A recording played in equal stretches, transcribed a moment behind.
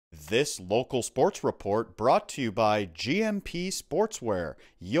This local sports report brought to you by GMP Sportswear,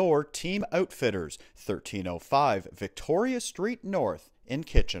 your team outfitters, 1305 Victoria Street North in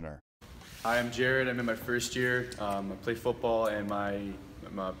Kitchener. Hi, I'm Jared. I'm in my first year. I play football and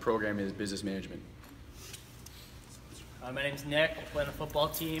my program is business management. My name's Nick. I play on a football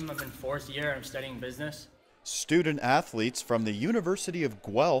team. I'm in fourth year. I'm studying business. Student athletes from the University of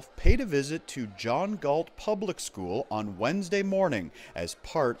Guelph paid a visit to John Galt Public School on Wednesday morning as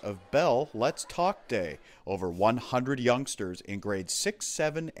part of Bell Let's Talk Day. Over 100 youngsters in grades 6,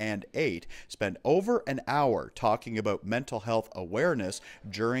 7, and 8 spent over an hour talking about mental health awareness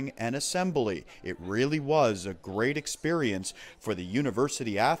during an assembly. It really was a great experience for the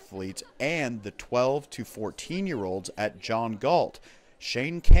university athletes and the 12 to 14-year-olds at John Galt.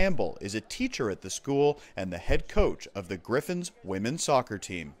 Shane Campbell is a teacher at the school and the head coach of the Gryphons women's soccer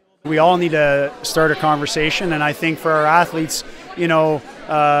team. We all need to start a conversation, and I think for our athletes,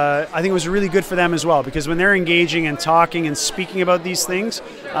 I think it was really good for them as well, because when they're engaging and talking and speaking about these things,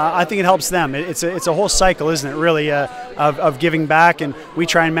 I think it helps them. It's a whole cycle, isn't it, really, of giving back, and we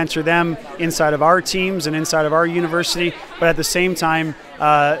try and mentor them inside of our teams and inside of our university, but at the same time,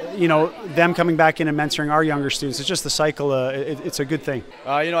 them coming back in and mentoring our younger students. It's just the cycle. It's a good thing.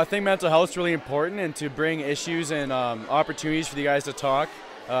 I think mental health is really important, and to bring issues and opportunities for you guys to talk.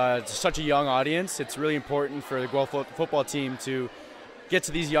 To such a young audience, it's really important for the Guelph football team to get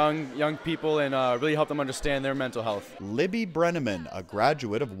to these young people and really help them understand their mental health. Libby Brenneman, a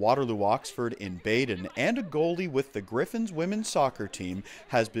graduate of Waterloo Oxford in Baden and a goalie with the Gryphons women's soccer team,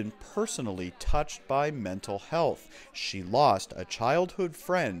 has been personally touched by mental health. She lost a childhood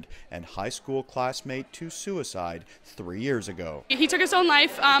friend and high school classmate to suicide 3 years ago. He took his own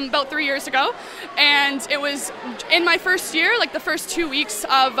life about 3 years ago, and it was in my first year, like the first 2 weeks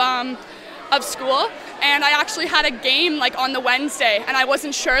of school, and I actually had a game on the Wednesday, and I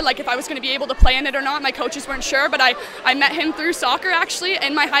wasn't sure if I was going to be able to play in it or not. My coaches weren't sure, but I met him through soccer actually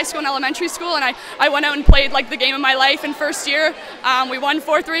in my high school and elementary school, and I went out and played the game of my life in first year. We won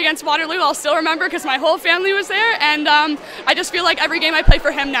 4-3 against Waterloo. I'll still remember because my whole family was there, and I just feel like every game I play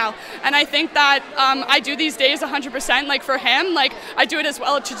for him now, and I think that I do these days 100% for him. I do it as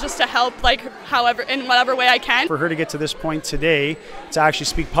well to help however, in whatever way I can. For her to get to this point today, to actually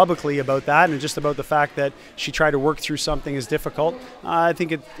speak publicly about that and just about the fact that she tried to work through something is difficult, I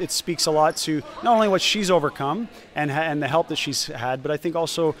think it speaks a lot to not only what she's overcome and the help that she's had, but I think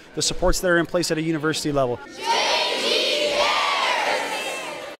also the supports that are in place at a university level.